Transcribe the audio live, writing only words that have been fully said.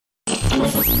You're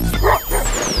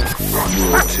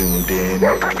tuned in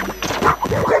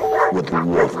with the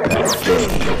Wolfpack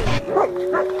Dave.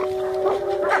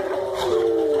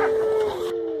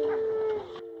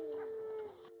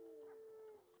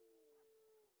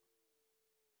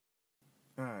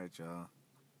 Alright, y'all.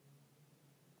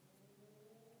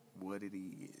 What it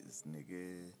is,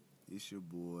 nigga. It's your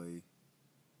boy,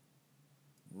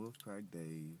 Wolfpack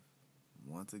Dave,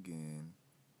 once again.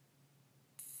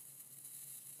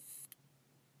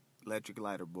 Electric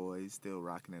lighter boys, still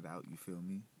rocking it out, you feel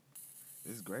me?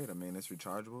 It's great. I mean, it's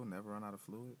rechargeable, never run out of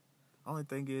fluid. Only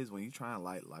thing is, when you try and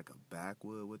light like a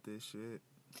backwood with this shit,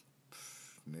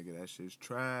 nigga, that shit's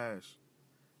trash.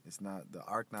 It's not, the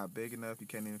arc not big enough. You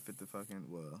can't even fit the fucking,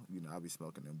 well, you know, I'll be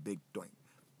smoking them big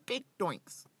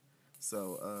doinks.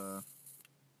 So,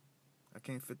 I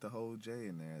can't fit the whole J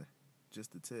in there,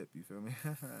 just the tip, you feel me?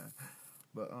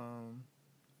 But,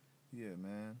 yeah,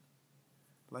 man.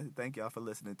 I'd like to thank y'all for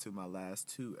listening to my last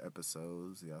 2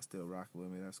 episodes. Y'all still rocking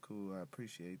with me. That's cool. I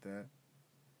appreciate that.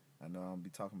 I know I'm gonna be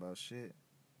talking about shit,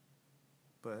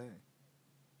 but hey,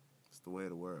 it's the way of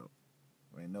the world.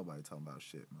 There ain't nobody talking about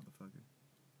shit, motherfucker.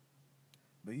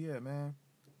 But yeah, man.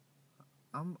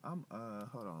 Hold on.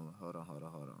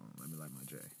 Let me light my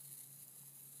J.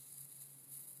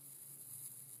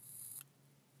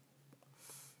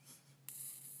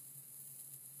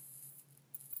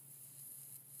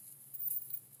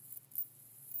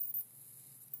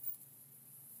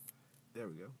 There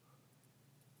we go.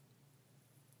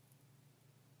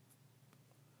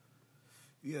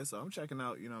 Yeah, so I'm checking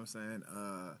out, you know what I'm saying?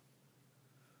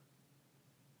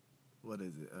 What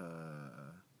is it?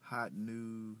 Hot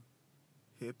New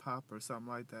Hip Hop or something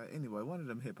like that. Anyway, one of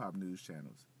them hip hop news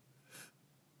channels.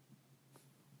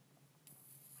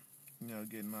 You know,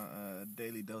 getting my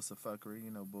daily dose of fuckery, you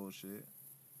know, bullshit.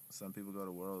 Some people go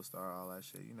to World Star, all that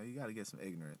shit. You know, you gotta get some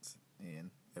ignorance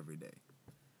in every day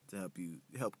to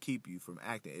help keep you from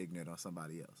acting ignorant on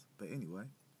somebody else. But anyway,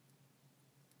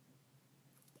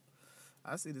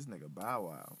 I see this nigga Bow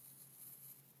Wow.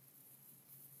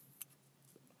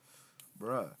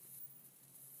 Bruh.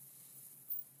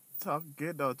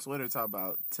 Get on Twitter talk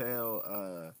about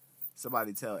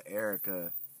somebody tell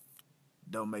Erica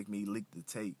don't make me leak the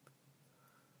tape.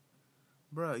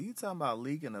 Bruh, you talking about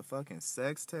leaking a fucking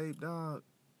sex tape, dog?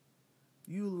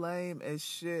 You lame as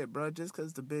shit, bruh. Just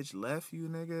cause the bitch left you,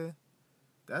 nigga.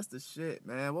 That's the shit,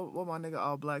 man. What my nigga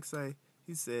All Black say?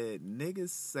 He said, niggas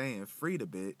saying free the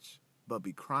bitch, but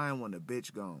be crying when the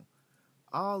bitch gone.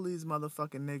 All these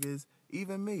motherfucking niggas,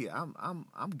 even me, I'm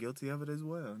guilty of it as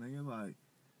well. Nigga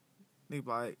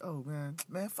like, oh man,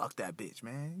 fuck that bitch,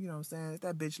 man. You know what I'm saying? If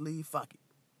that bitch leave, fuck it.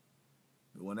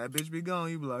 But when that bitch be gone,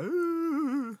 you be like,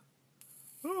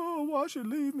 oh, why she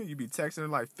leave me? You be texting her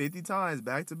like 50 times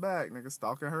back to back, nigga,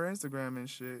 stalking her Instagram and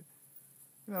shit.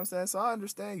 You know what I'm saying? So I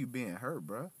understand you being hurt,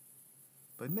 bro.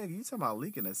 But nigga, you talking about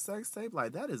leaking a sex tape?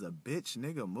 Like, that is a bitch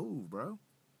nigga move, bro.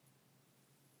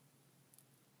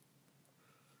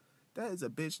 That is a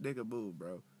bitch nigga move,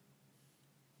 bro.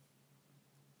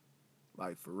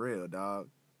 Like, for real, dog.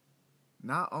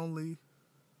 Not only...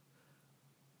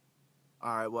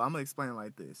 Alright, well, I'm gonna explain it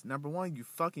like this. Number one, you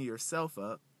fucking yourself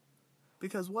up.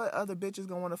 Because what other bitch is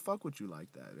gonna wanna fuck with you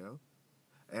like that, yo?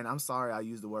 And I'm sorry I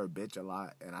use the word bitch a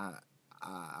lot, and I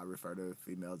refer to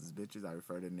females as bitches. I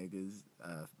refer to niggas,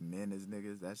 men as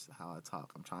niggas. That's how I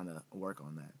talk. I'm trying to work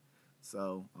on that.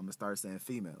 So I'm gonna start saying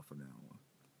female from now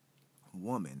on.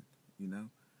 Woman, you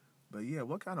know? But yeah,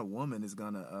 what kind of woman is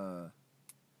gonna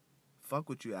fuck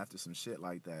with you after some shit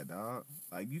like that, dog?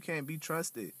 Like, you can't be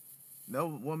trusted. No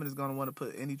woman is gonna want to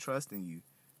put any trust in you.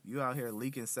 You out here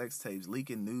leaking sex tapes,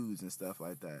 leaking nudes and stuff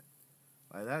like that.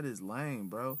 Like, that is lame,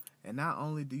 bro. And not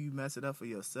only do you mess it up for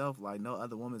yourself, like, no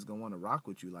other woman's gonna want to rock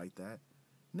with you like that.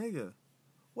 Nigga,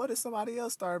 what if somebody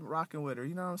else start rocking with her?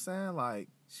 You know what I'm saying? Like,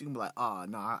 she can be like, oh,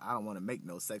 no, I don't want to make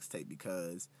no sex tape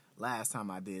because last time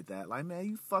I did that. Like, man,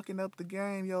 you fucking up the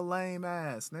game, yo lame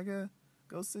ass, nigga.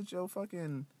 Go sit your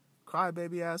fucking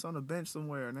crybaby ass on the bench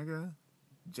somewhere, nigga.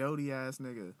 Jody ass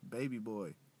nigga. Baby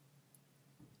boy.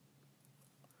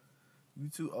 You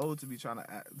too old to be trying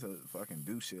to fucking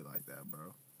do shit like that,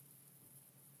 bro.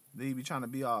 Then you be trying to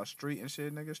be all street and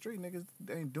shit, nigga. Street niggas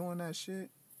ain't doing that shit.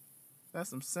 That's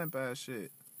some simp ass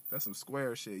shit. That's some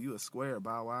square shit. You a square,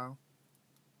 Bow Wow.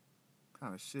 What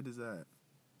kind of shit is that?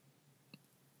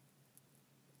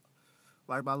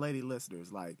 Like, my lady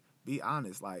listeners, like, be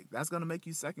honest. Like, that's gonna make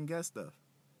you second guess stuff.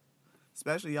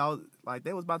 Especially y'all, like,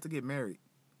 they was about to get married.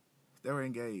 They were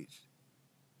engaged.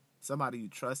 Somebody you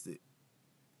trusted.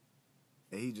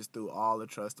 And he just threw all the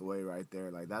trust away right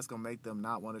there. Like, that's gonna make them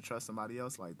not want to trust somebody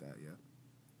else like that, yeah.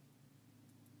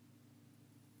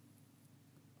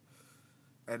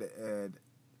 And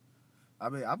I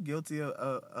mean, I'm guilty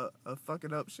of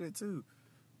fucking up shit too.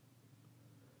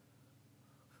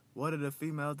 One of the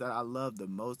females that I loved the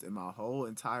most in my whole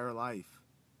entire life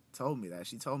told me that.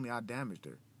 She told me I damaged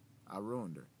her. I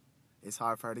ruined her. It's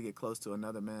hard for her to get close to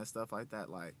another man, stuff like that.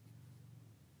 Like,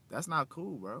 that's not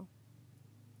cool, bro.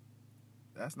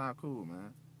 That's not cool,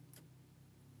 man.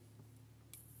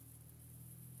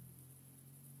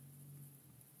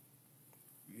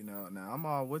 You know, now I'm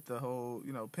all with the whole,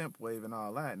 pimp wave and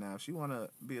all that. Now, if she want to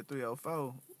be a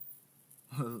 304,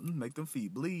 make them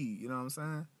feet bleed, you know what I'm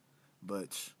saying?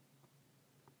 But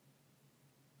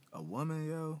a woman,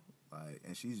 yo, like,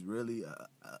 and she's really a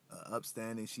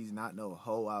upstanding, she's not no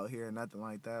hoe out here, nothing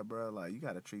like that, bro. Like, you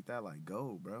got to treat that like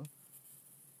gold, bro.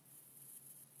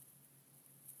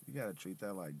 You got to treat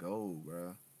that like gold,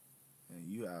 bro. And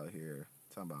you out here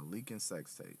talking about leaking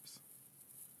sex tapes.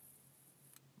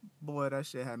 Boy, that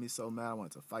shit had me so mad I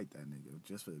wanted to fight that nigga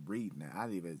just for reading that.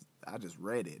 I just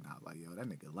read it and I was like, yo, that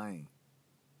nigga lame.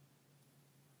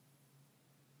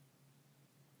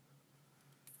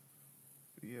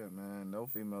 But yeah, man, no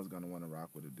female's gonna want to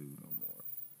rock with a dude no more.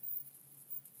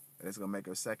 And it's gonna make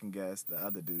her second guess the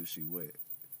other dude she with.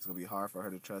 It's gonna be hard for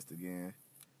her to trust again.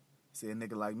 See a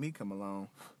nigga like me come along,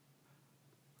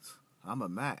 I'm a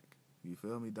Mac. You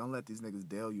feel me? Don't let these niggas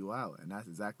deal you out. And that's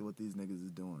exactly what these niggas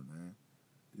is doing, man.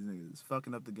 These niggas is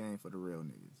fucking up the game for the real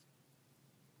niggas.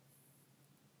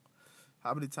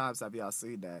 How many times have y'all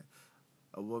seen that?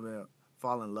 A woman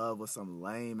fall in love with some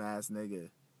lame ass nigga.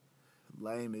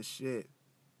 Lame as shit.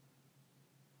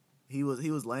 He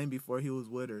was lame before he was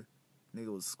with her.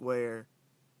 Nigga was square.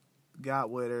 Got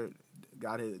with her.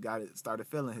 Got it, started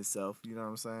feeling himself. You know what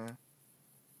I'm saying?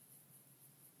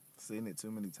 Seen it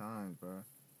too many times, bro.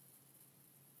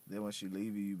 Then when she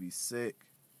leave you, you be sick.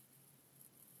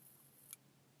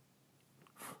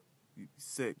 You be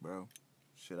sick, bro.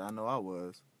 Shit, I know I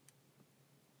was.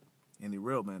 Any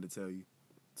real man to tell you.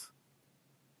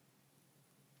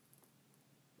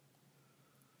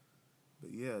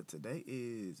 But yeah, today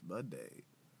is Monday.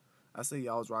 I see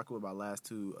y'all was rocking with my last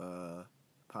two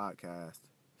podcasts.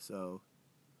 So,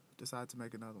 decided to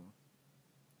make another one.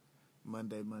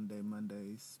 Monday,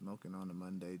 smoking on a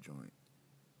Monday joint.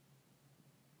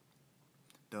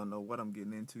 Don't know what I'm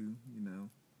getting into,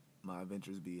 My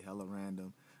adventures be hella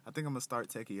random. I think I'm going to start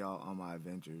taking y'all on my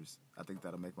adventures. I think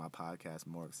that'll make my podcast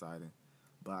more exciting.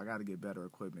 But I got to get better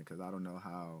equipment because I don't know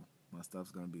how my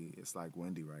stuff's going to be. It's like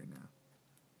windy right now.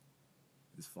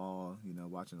 It's fall,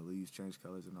 watching the leaves change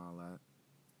colors and all that.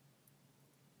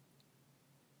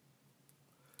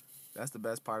 That's the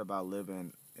best part about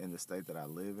living in the state that I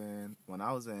live in. When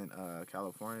I was in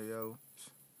California, yo,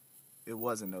 it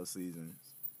wasn't no seasons.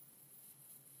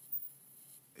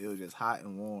 It was just hot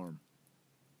and warm.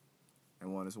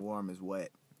 And when it's warm, it's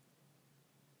wet.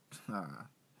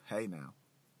 Hey now.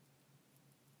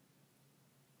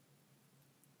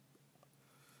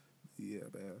 Yeah,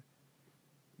 man.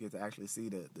 You get to actually see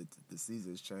the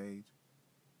seasons change.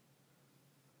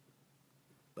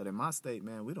 But in my state,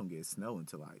 man, we don't get snow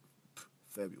until like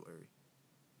February.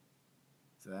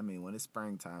 So that means when it's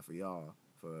springtime for y'all,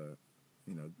 for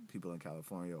people in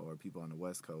California or people on the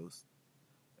West Coast,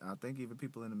 I think even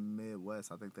people in the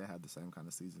Midwest, I think they have the same kind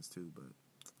of seasons too, but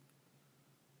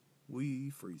we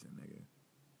freezing, nigga.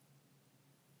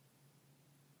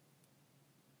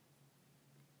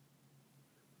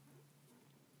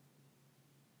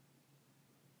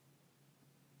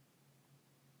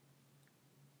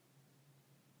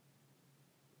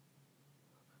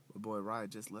 But boy, Riot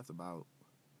just left about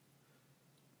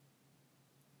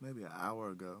maybe an hour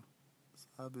ago. So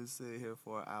I've been sitting here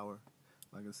for an hour,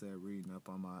 like I said, reading up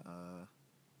on my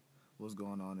what's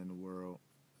going on in the world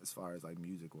as far as like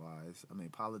music wise. I mean,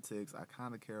 politics, I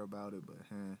kind of care about it, but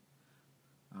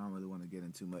I don't really want to get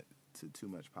into too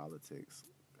much politics.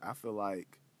 I feel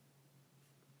like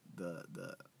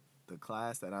the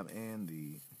class that I'm in,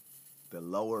 the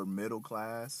lower middle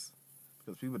class,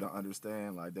 because people don't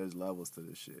understand, like, there's levels to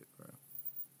this shit, bro.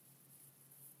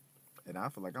 And I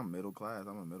feel like I'm middle class.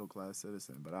 I'm a middle class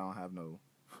citizen, but I don't have no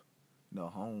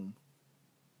home.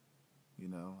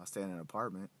 I stay in an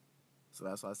apartment. So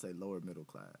that's why I say lower middle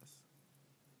class.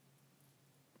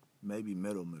 Maybe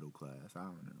middle class. I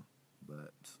don't know.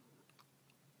 But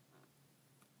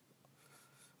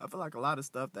I feel like a lot of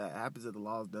stuff that happens in the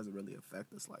laws doesn't really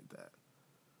affect us like that.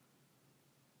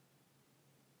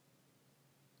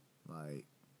 Like,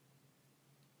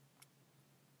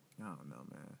 I don't know,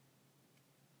 man.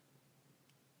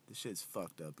 The shit's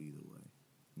fucked up either way.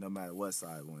 No matter what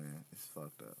side win, it's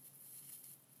fucked up.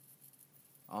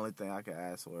 Only thing I can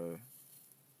ask for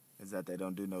is that they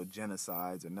don't do no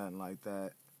genocides or nothing like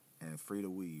that. And free the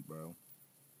weed, bro.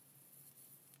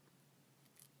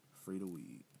 Free the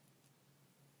weed.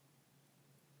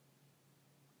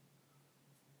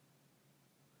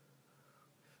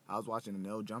 I was watching the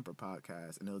No Jumper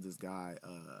podcast, and there was this guy,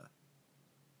 I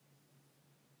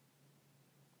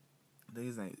think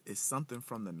his name is something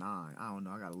from the Nine. I don't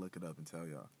know. I gotta look it up and tell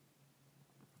y'all.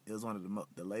 It was one of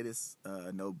the latest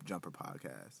No Jumper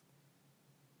podcasts.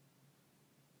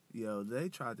 Yo, they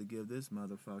tried to give this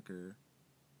motherfucker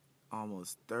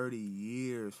almost 30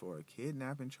 years for a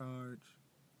kidnapping charge.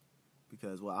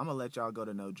 Because, well, I'm going to let y'all go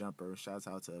to No Jumper. Shouts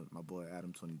out to my boy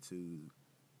Adam22.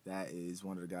 That is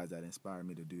one of the guys that inspired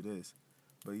me to do this.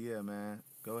 But, yeah, man,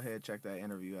 go ahead, check that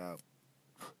interview out.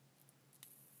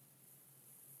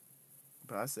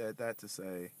 But I said that to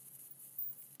say,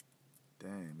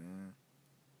 dang, man.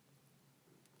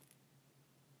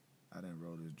 I didn't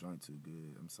roll this joint too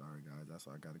good. I'm sorry, guys. That's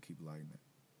why I got to keep lighting it.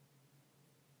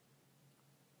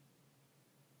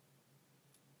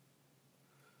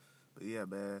 But, yeah,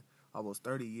 man. Almost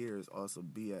 30 years on some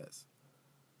BS.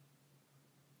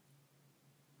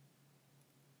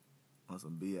 On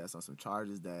some BS, on some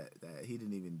charges that he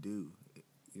didn't even do.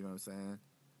 You know what I'm saying?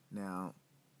 Now,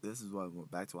 this is what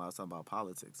went back to when I was talking about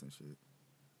politics and shit.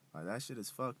 Like, that shit is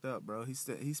fucked up, bro. He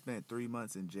spent 3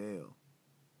 months in jail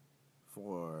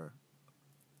for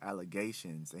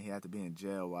allegations, and he had to be in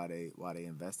jail while they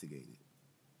investigated.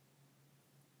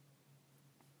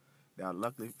 Now,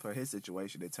 luckily for his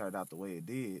situation, it turned out the way it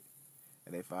did,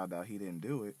 and they found out he didn't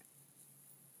do it.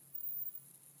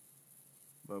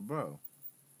 But, bro,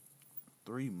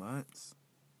 3 months?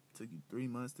 Took you 3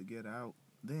 months to get out?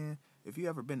 Then, if you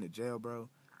ever been to jail, bro,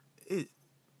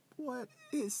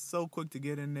 it's so quick to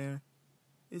get in there.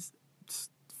 It's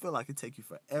feel like it take you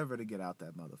forever to get out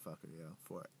that motherfucker, yo.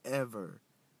 Forever.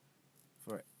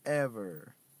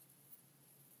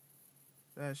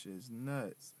 That shit's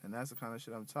nuts. And that's the kind of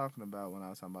shit I'm talking about when I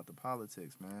was talking about the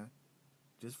politics, man.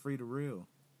 Just free the real.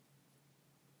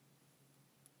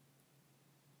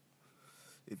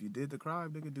 If you did the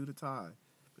crime, nigga, do the time.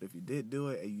 But if you did do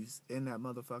it and you in that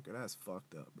motherfucker, that's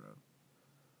fucked up, bro.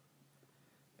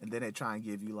 And then they try and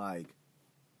give you, like,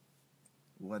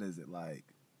 what is it, like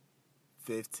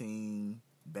 15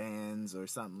 bands or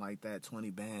something like that, 20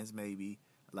 bands maybe.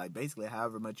 Like, basically,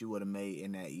 however much you would have made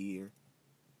in that year.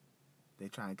 They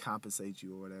try and compensate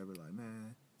you or whatever. Like,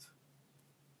 man,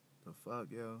 the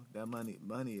fuck, yo? That money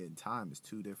and time is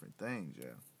two different things, yo.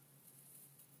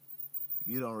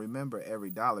 You don't remember every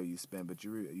dollar you spent, but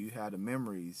you had the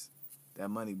memories. That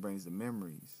money brings the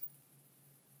memories.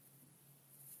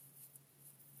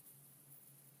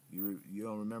 You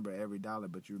don't remember every dollar,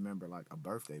 but you remember, like, a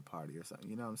birthday party or something.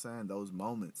 You know what I'm saying? Those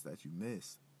moments that you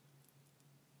miss.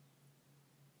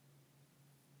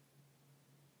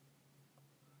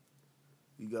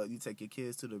 You take your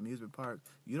kids to the amusement park.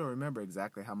 You don't remember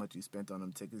exactly how much you spent on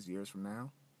them tickets years from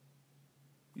now.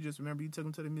 You just remember you took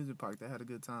them to the amusement park. They had a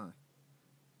good time.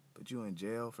 But you in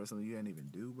jail for something you didn't even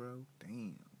do, bro?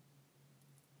 Damn.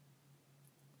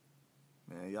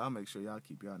 Man, y'all make sure y'all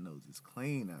keep y'all noses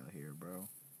clean out here, bro.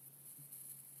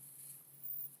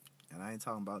 And I ain't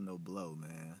talking about no blow,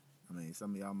 man. I mean,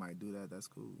 some of y'all might do that. That's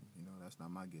cool. You know, that's not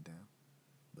my get down.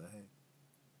 But hey.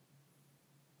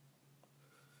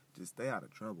 Just stay out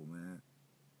of trouble, man.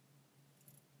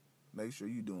 Make sure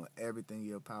you doing everything in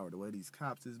your power. The way these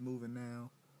cops is moving now.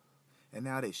 And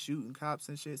now they shooting cops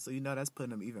and shit. So, you know, that's putting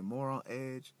them even more on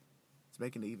edge. It's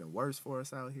making it even worse for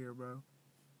us out here, bro. I'm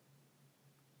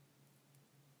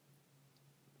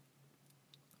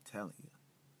telling you.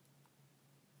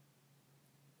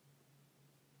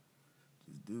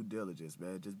 Just due diligence,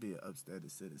 man. Just be an upstanding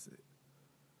citizen.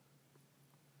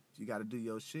 You got to do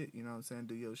your shit, you know what I'm saying?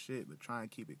 Do your shit, but try and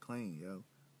keep it clean, yo.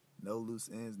 No loose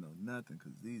ends, no nothing,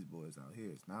 because these boys out here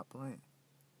is not playing.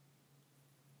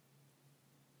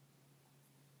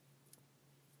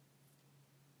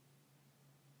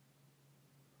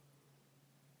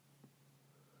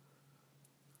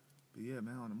 But yeah,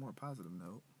 man, on a more positive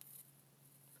note,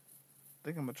 I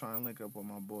think I'm going to try and link up with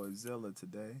my boy Zilla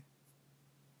today.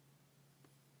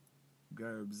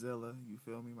 Gerbzilla, you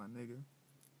feel me, my nigga?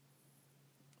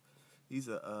 He's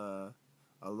a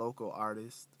local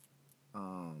artist.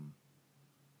 I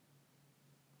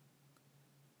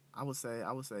would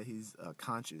say he's a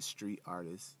conscious street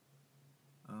artist.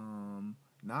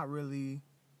 Not really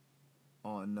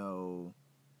on no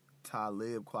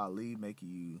Talib Kweli making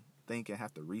you think and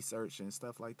have to research and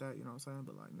stuff like that. You know what I'm saying?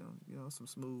 But like, you know, some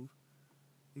smooth.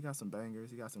 He got some bangers.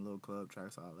 He got some little club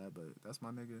tracks, all that. But that's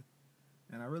my nigga,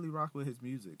 and I really rock with his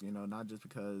music. You know, not just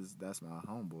because that's my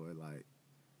homeboy. Like,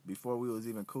 before we was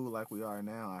even cool like we are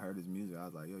now, I heard his music. I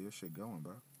was like, yo, your shit going,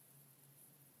 bro.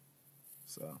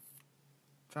 So,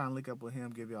 trying to link up with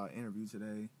him, give y'all an interview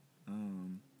today.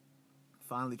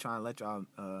 Finally trying to let y'all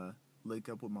link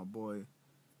up with my boy,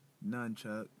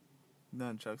 Nunchuck.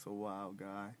 Nunchuck's a wild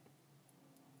guy.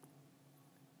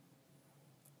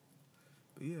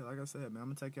 But yeah, like I said, man, I'm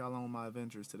going to take y'all on my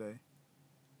adventures today.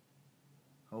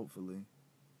 Hopefully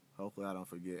I don't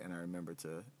forget and I remember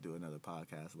to do another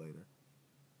podcast later.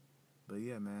 But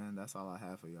yeah, man, that's all I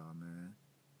have for y'all, man.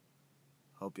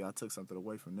 Hope y'all took something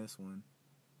away from this one.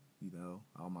 You know,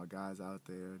 all my guys out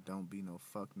there, don't be no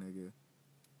fuck nigga.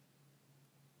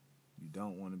 You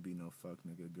don't want to be no fuck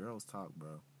nigga. Girls talk,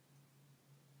 bro.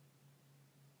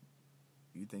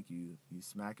 You think you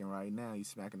smacking right now, you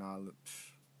smacking all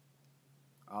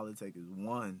it takes is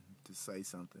one to say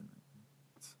something.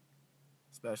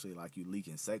 Especially like you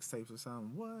leaking sex tapes or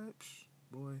something. What?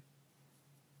 Boy.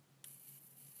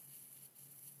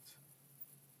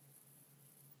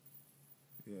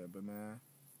 Yeah, but man,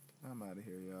 I'm out of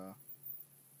here, y'all.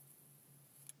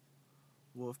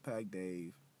 Wolfpack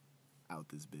Dave, out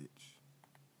this bitch.